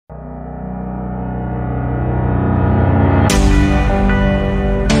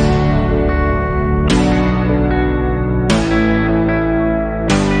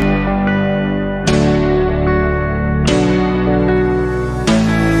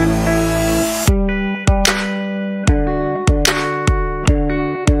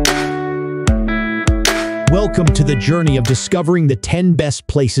Welcome to the journey of discovering the 10 best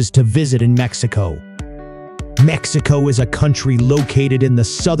places to visit in Mexico. Mexico is a country located in the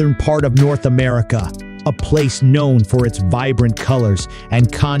southern part of North America, a place known for its vibrant colors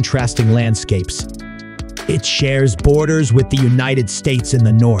and contrasting landscapes. It shares borders with the United States in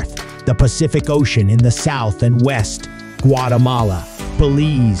the north, the Pacific Ocean in the south and west, Guatemala,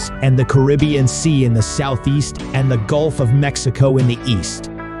 Belize, and the Caribbean Sea in the southeast, and the Gulf of Mexico in the east.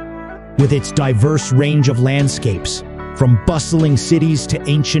 With its diverse range of landscapes, from bustling cities to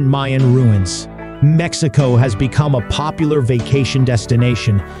ancient Mayan ruins, Mexico has become a popular vacation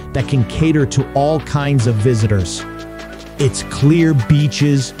destination that can cater to all kinds of visitors. Its clear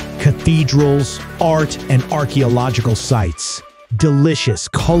beaches, cathedrals, art, and archaeological sites, delicious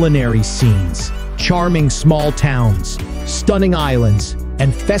culinary scenes, charming small towns, stunning islands,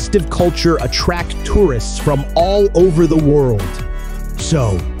 and festive culture attract tourists from all over the world.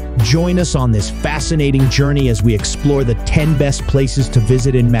 So, join us on this fascinating journey as we explore the 10 best places to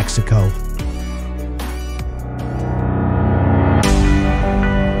visit in Mexico.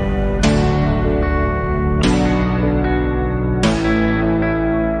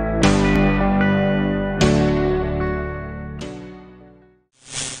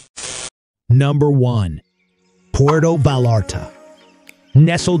 Number 1. Puerto Vallarta.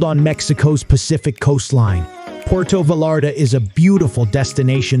 Nestled on Mexico's Pacific coastline, Puerto Vallarta is a beautiful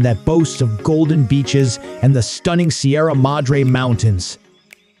destination that boasts of golden beaches and the stunning Sierra Madre Mountains.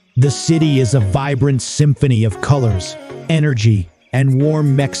 The city is a vibrant symphony of colors, energy, and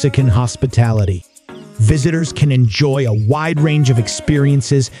warm Mexican hospitality. Visitors can enjoy a wide range of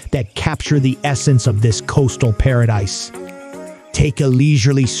experiences that capture the essence of this coastal paradise. Take a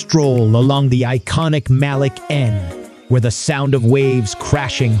leisurely stroll along the iconic Malik N, where the sound of waves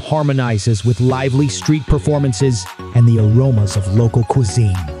crashing harmonizes with lively street performances and the aromas of local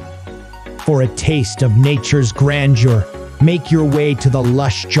cuisine. For a taste of nature's grandeur, make your way to the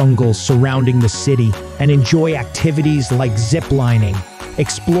lush jungles surrounding the city and enjoy activities like ziplining,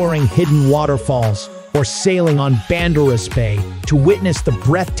 exploring hidden waterfalls, or sailing on Banderas Bay to witness the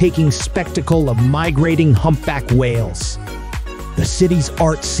breathtaking spectacle of migrating humpback whales. The city's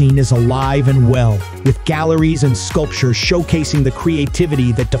art scene is alive and well, with galleries and sculptures showcasing the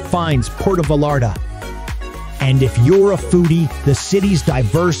creativity that defines Puerto Vallarta. And if you're a foodie, the city's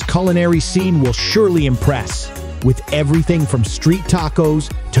diverse culinary scene will surely impress, with everything from street tacos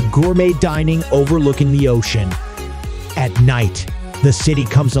to gourmet dining overlooking the ocean. At night, the city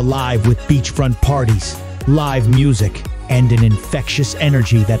comes alive with beachfront parties, live music, and an infectious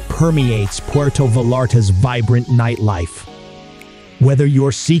energy that permeates Puerto Vallarta's vibrant nightlife. Whether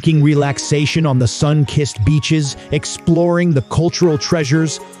you're seeking relaxation on the sun-kissed beaches, exploring the cultural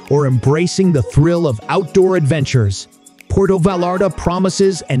treasures, or embracing the thrill of outdoor adventures, Puerto Vallarta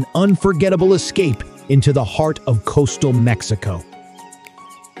promises an unforgettable escape into the heart of coastal Mexico.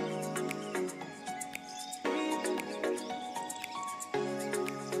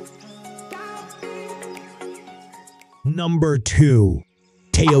 Number 2.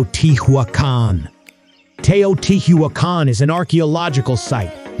 Teotihuacan. Teotihuacan is an archaeological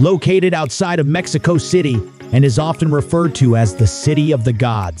site located outside of Mexico City and is often referred to as the City of the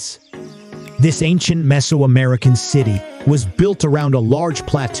Gods. This ancient Mesoamerican city was built around a large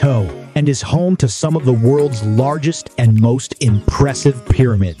plateau and is home to some of the world's largest and most impressive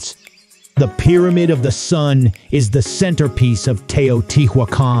pyramids. The Pyramid of the Sun is the centerpiece of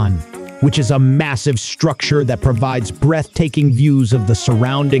Teotihuacan, which is a massive structure that provides breathtaking views of the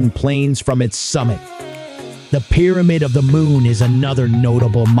surrounding plains from its summit. The Pyramid of the Moon is another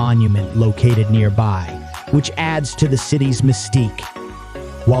notable monument located nearby, which adds to the city's mystique.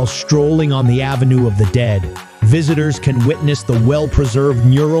 While strolling on the Avenue of the Dead, visitors can witness the well-preserved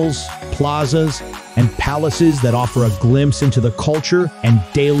murals, plazas, and palaces that offer a glimpse into the culture and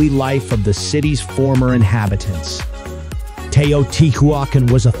daily life of the city's former inhabitants.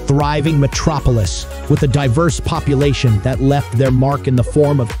 Teotihuacan was a thriving metropolis with a diverse population that left their mark in the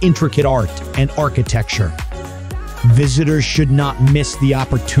form of intricate art and architecture. Visitors should not miss the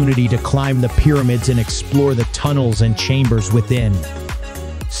opportunity to climb the pyramids and explore the tunnels and chambers within.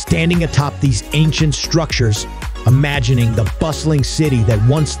 Standing atop these ancient structures, imagining the bustling city that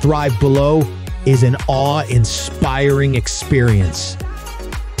once thrived below, is an awe-inspiring experience.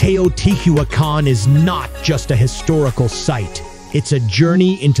 Teotihuacan is not just a historical site, it's a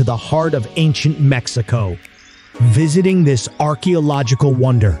journey into the heart of ancient Mexico. Visiting this archaeological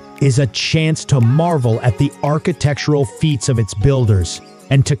wonder is a chance to marvel at the architectural feats of its builders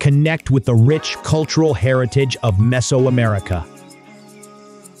and to connect with the rich cultural heritage of Mesoamerica.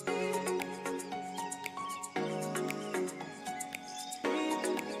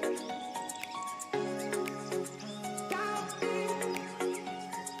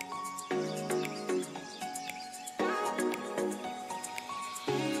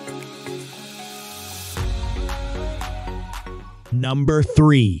 Number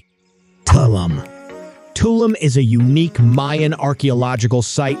 3. Tulum. Tulum is a unique Mayan archaeological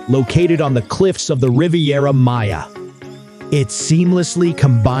site located on the cliffs of the Riviera Maya. It seamlessly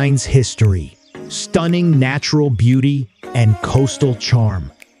combines history, stunning natural beauty, and coastal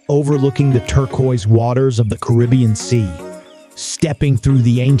charm, overlooking the turquoise waters of the Caribbean Sea. Stepping through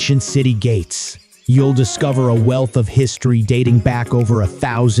the ancient city gates, you'll discover a wealth of history dating back over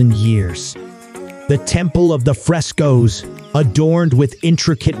 1,000 years. The Temple of the Frescoes, adorned with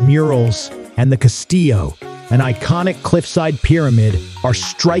intricate murals, and the Castillo, an iconic cliffside pyramid, are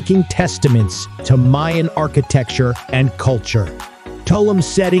striking testaments to Mayan architecture and culture. Tulum's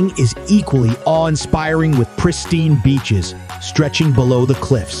setting is equally awe-inspiring with pristine beaches stretching below the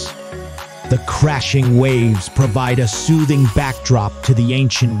cliffs. The crashing waves provide a soothing backdrop to the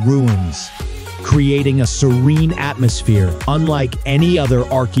ancient ruins, creating a serene atmosphere unlike any other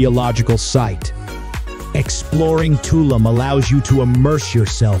archaeological site. Exploring Tulum allows you to immerse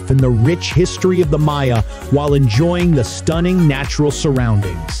yourself in the rich history of the Maya while enjoying the stunning natural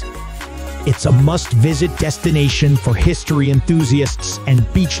surroundings. It's a must-visit destination for history enthusiasts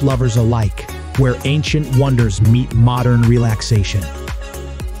and beach lovers alike, where ancient wonders meet modern relaxation.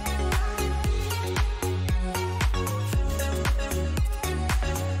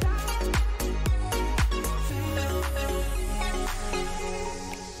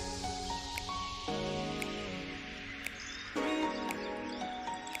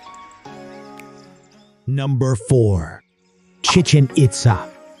 Number 4. Chichen Itza.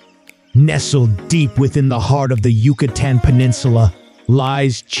 Nestled deep within the heart of the Yucatan Peninsula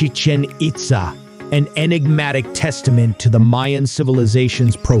lies Chichen Itza, an enigmatic testament to the Mayan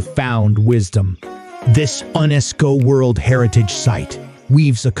civilization's profound wisdom. This UNESCO World Heritage Site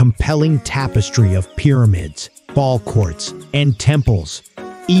weaves a compelling tapestry of pyramids, ball courts, and temples,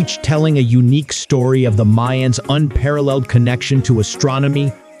 each telling a unique story of the Mayans' unparalleled connection to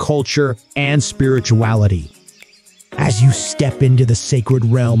astronomy, culture, and spirituality. As you step into the sacred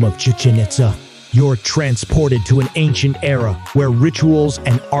realm of Chichen Itza, you're transported to an ancient era where rituals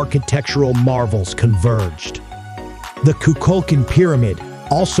and architectural marvels converged. The Kukulkan Pyramid,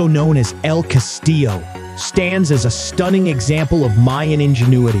 also known as El Castillo, stands as a stunning example of Mayan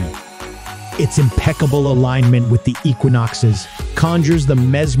ingenuity. Its impeccable alignment with the equinoxes conjures the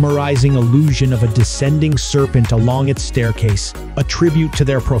mesmerizing illusion of a descending serpent along its staircase, a tribute to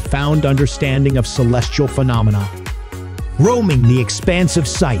their profound understanding of celestial phenomena. Roaming the expansive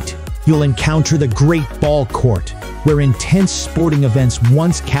site, you'll encounter the Great Ball Court, where intense sporting events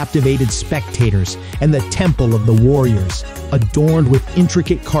once captivated spectators, and the Temple of the Warriors, adorned with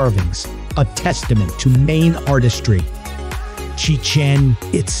intricate carvings, a testament to Mayan artistry. Chichen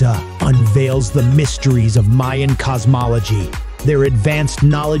Itza unveils the mysteries of Mayan cosmology, their advanced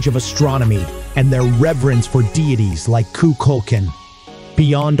knowledge of astronomy, and their reverence for deities like Kukulkan.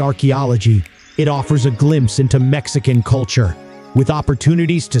 Beyond archaeology, it offers a glimpse into Mexican culture, with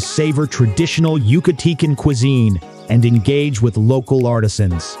opportunities to savor traditional Yucatecan cuisine and engage with local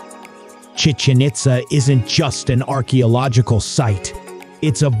artisans. Chichen Itza isn't just an archaeological site.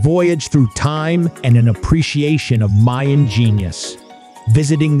 It's a voyage through time and an appreciation of Mayan genius.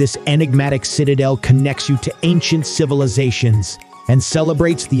 Visiting this enigmatic citadel connects you to ancient civilizations and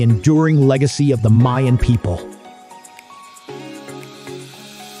celebrates the enduring legacy of the Mayan people.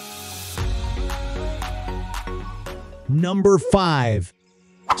 Number 5.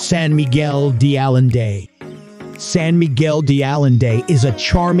 San Miguel de Allende. San Miguel de Allende is a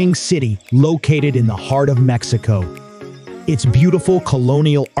charming city located in the heart of Mexico. Its beautiful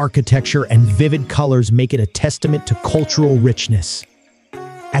colonial architecture and vivid colors make it a testament to cultural richness.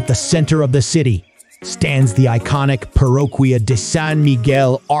 At the center of the city stands the iconic Parroquia de San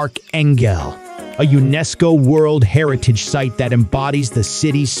Miguel Arcangel, a UNESCO World Heritage Site that embodies the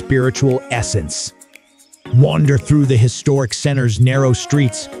city's spiritual essence. Wander through the historic center's narrow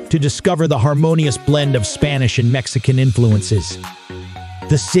streets to discover the harmonious blend of Spanish and Mexican influences.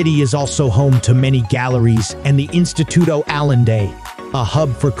 The city is also home to many galleries and the Instituto Allende, a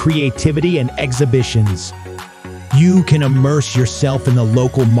hub for creativity and exhibitions. You can immerse yourself in the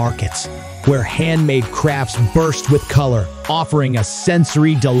local markets, where handmade crafts burst with color, offering a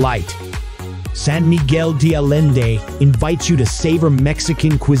sensory delight. San Miguel de Allende invites you to savor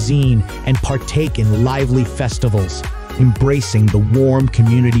Mexican cuisine and partake in lively festivals, embracing the warm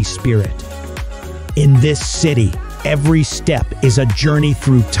community spirit. In this city, every step is a journey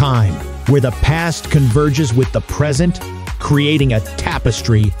through time, where the past converges with the present, creating a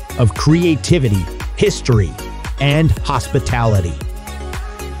tapestry of creativity, history, and hospitality.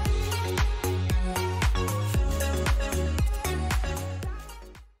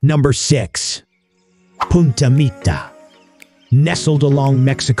 Number 6. Punta Mita. Nestled along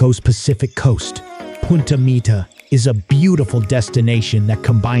Mexico's Pacific coast, Punta Mita is a beautiful destination that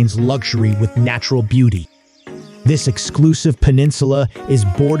combines luxury with natural beauty. This exclusive peninsula is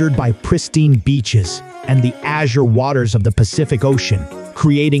bordered by pristine beaches and the azure waters of the Pacific Ocean,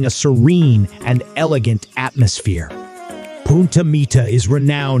 creating a serene and elegant atmosphere. Punta Mita is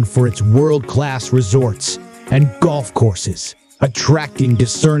renowned for its world-class resorts and golf courses, attracting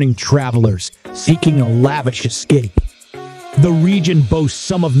discerning travelers seeking a lavish escape. The region boasts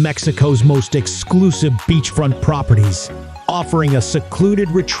some of Mexico's most exclusive beachfront properties, offering a secluded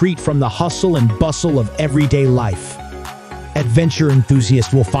retreat from the hustle and bustle of everyday life. Adventure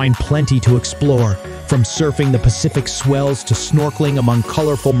enthusiasts will find plenty to explore, from surfing the Pacific swells to snorkeling among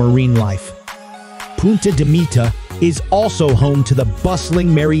colorful marine life. Punta de Mita is also home to the bustling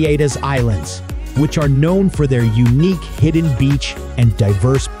Mariatas Islands, which are known for their unique hidden beach and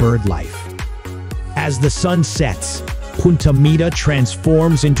diverse bird life. As the sun sets, Punta Mita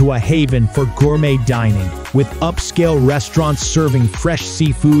transforms into a haven for gourmet dining, with upscale restaurants serving fresh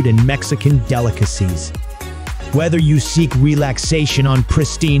seafood and Mexican delicacies. Whether you seek relaxation on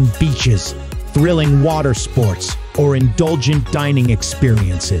pristine beaches, thrilling water sports, or indulgent dining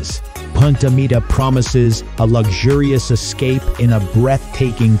experiences, Punta Mita promises a luxurious escape in a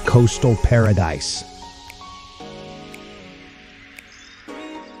breathtaking coastal paradise.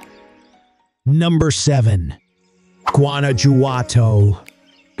 Number 7. Guanajuato.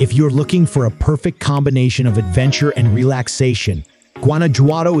 If you're looking for a perfect combination of adventure and relaxation,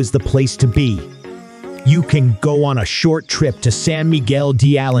 Guanajuato is the place to be. You can go on a short trip to San Miguel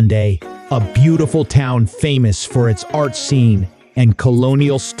de Allende, a beautiful town famous for its art scene and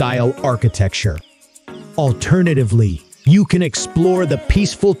colonial-style architecture. Alternatively, you can explore the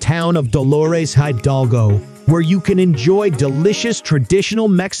peaceful town of Dolores Hidalgo, where you can enjoy delicious traditional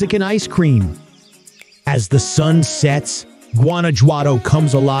Mexican ice cream. As the sun sets, Guanajuato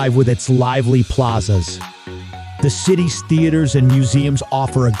comes alive with its lively plazas. The city's theaters and museums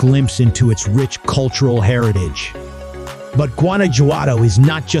offer a glimpse into its rich cultural heritage. But Guanajuato is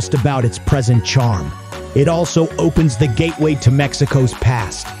not just about its present charm. It also opens the gateway to Mexico's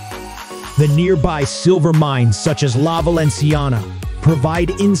past. The nearby silver mines, such as La Valenciana, provide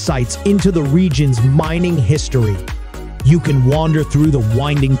insights into the region's mining history. You can wander through the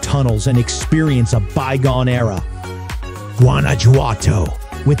winding tunnels and experience a bygone era. Guanajuato,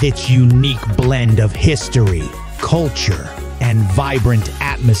 with its unique blend of history, culture, and vibrant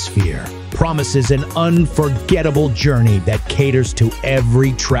atmosphere, promises an unforgettable journey that caters to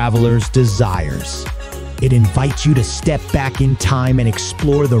every traveler's desires. It invites you to step back in time and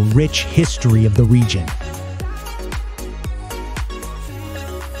explore the rich history of the region.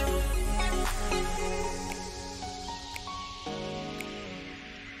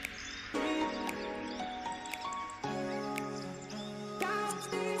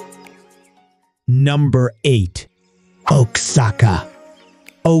 Number 8. Oaxaca.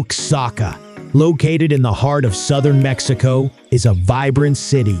 Oaxaca, located in the heart of southern Mexico, is a vibrant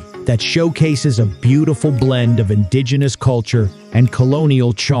city that showcases a beautiful blend of indigenous culture and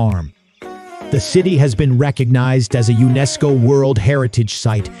colonial charm. The city has been recognized as a UNESCO World Heritage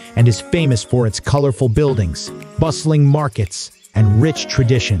Site and is famous for its colorful buildings, bustling markets, and rich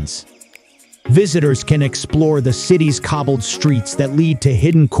traditions. Visitors can explore the city's cobbled streets that lead to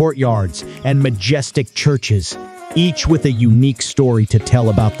hidden courtyards and majestic churches, each with a unique story to tell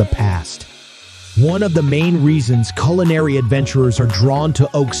about the past. One of the main reasons culinary adventurers are drawn to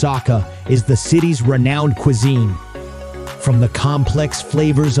Oaxaca is the city's renowned cuisine. From the complex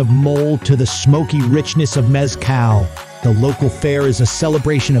flavors of mole to the smoky richness of mezcal, the local fare is a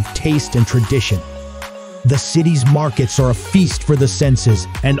celebration of taste and tradition. The city's markets are a feast for the senses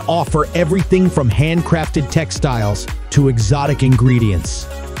and offer everything from handcrafted textiles to exotic ingredients.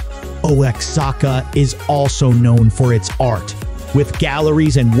 Oaxaca is also known for its art, with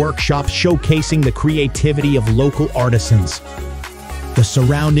galleries and workshops showcasing the creativity of local artisans. The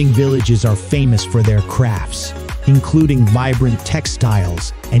surrounding villages are famous for their crafts, including vibrant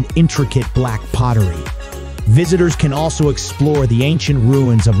textiles and intricate black pottery. Visitors can also explore the ancient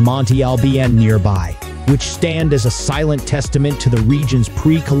ruins of Monte Albion nearby, which stand as a silent testament to the region's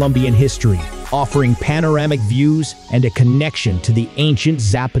pre-Columbian history, offering panoramic views and a connection to the ancient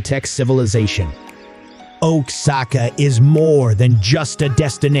Zapotec civilization. Oaxaca is more than just a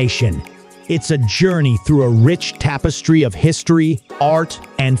destination. It's a journey through a rich tapestry of history, art,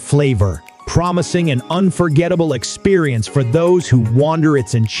 and flavor, promising an unforgettable experience for those who wander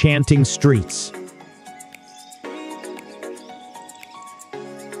its enchanting streets.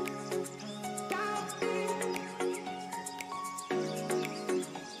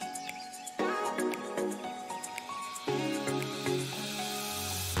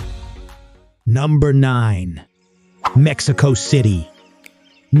 Number 9. Mexico City.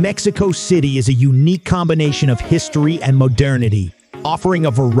 Mexico City is a unique combination of history and modernity, offering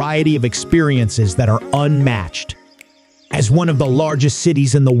a variety of experiences that are unmatched. As one of the largest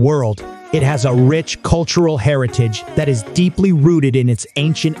cities in the world, it has a rich cultural heritage that is deeply rooted in its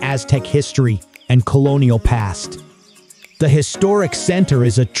ancient Aztec history and colonial past. The historic center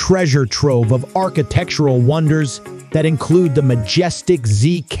is a treasure trove of architectural wonders that include the majestic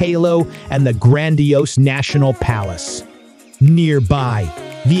Zócalo and the grandiose National Palace. Nearby,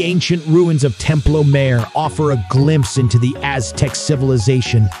 the ancient ruins of Templo Mayor offer a glimpse into the Aztec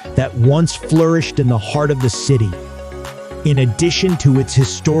civilization that once flourished in the heart of the city. In addition to its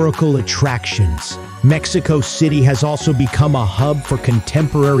historical attractions, Mexico City has also become a hub for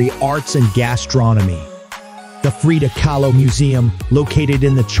contemporary arts and gastronomy. The Frida Kahlo Museum, located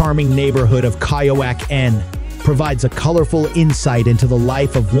in the charming neighborhood of Coyoacán, provides a colorful insight into the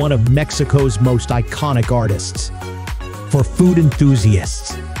life of one of Mexico's most iconic artists. For food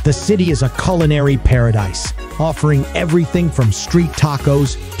enthusiasts, the city is a culinary paradise, offering everything from street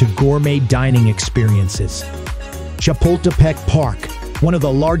tacos to gourmet dining experiences. Chapultepec Park, one of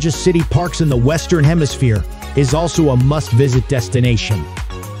the largest city parks in the Western Hemisphere, is also a must-visit destination.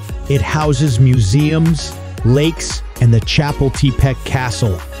 It houses museums, lakes, and the Chapultepec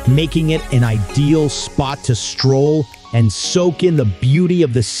Castle, making it an ideal spot to stroll and soak in the beauty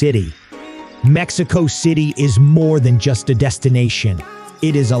of the city. Mexico City is more than just a destination.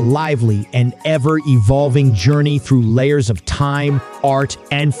 It is a lively and ever-evolving journey through layers of time, art,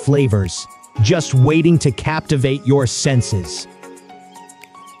 and flavors, just waiting to captivate your senses.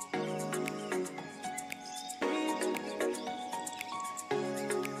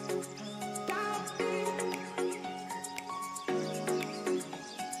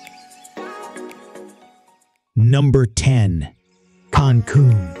 Number 10.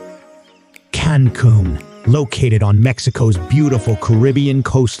 Cancun. Cancun, located on Mexico's beautiful Caribbean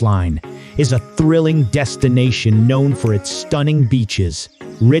coastline, is a thrilling destination known for its stunning beaches,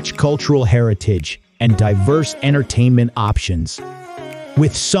 rich cultural heritage, and diverse entertainment options.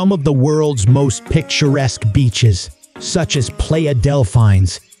 With some of the world's most picturesque beaches, such as Playa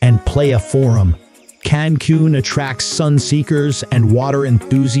Delfines and Playa Forum, Cancun attracts sun-seekers and water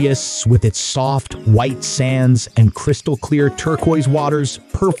enthusiasts with its soft, white sands and crystal-clear turquoise waters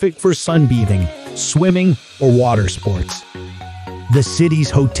perfect for sunbathing, swimming, or water sports. The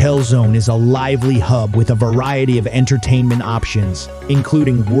city's hotel zone is a lively hub with a variety of entertainment options,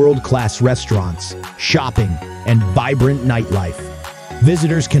 including world-class restaurants, shopping, and vibrant nightlife.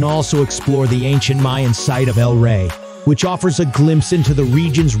 Visitors can also explore the ancient Mayan site of El Rey, which offers a glimpse into the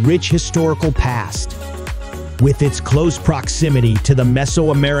region's rich historical past. With its close proximity to the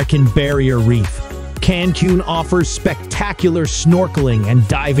Mesoamerican Barrier Reef, Cancun offers spectacular snorkeling and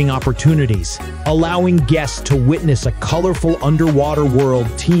diving opportunities, allowing guests to witness a colorful underwater world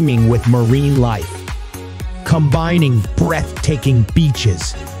teeming with marine life. Combining breathtaking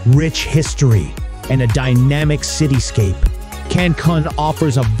beaches, rich history, and a dynamic cityscape, Cancun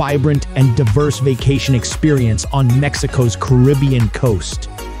offers a vibrant and diverse vacation experience on Mexico's Caribbean coast.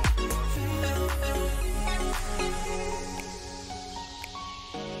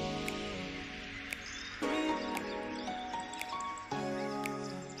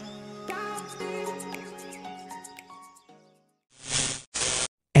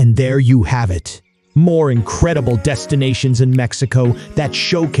 And there you have it. More incredible destinations in Mexico that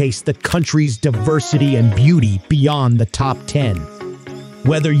showcase the country's diversity and beauty beyond the top 10.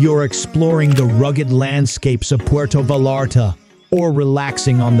 Whether you're exploring the rugged landscapes of Puerto Vallarta or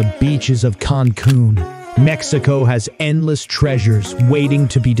relaxing on the beaches of Cancun, Mexico has endless treasures waiting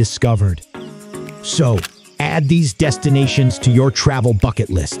to be discovered. So, add these destinations to your travel bucket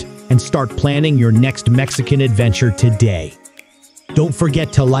list and start planning your next Mexican adventure today. Don't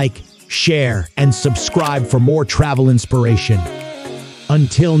forget to like, share, and subscribe for more travel inspiration.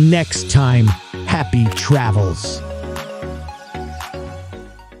 Until next time, happy travels.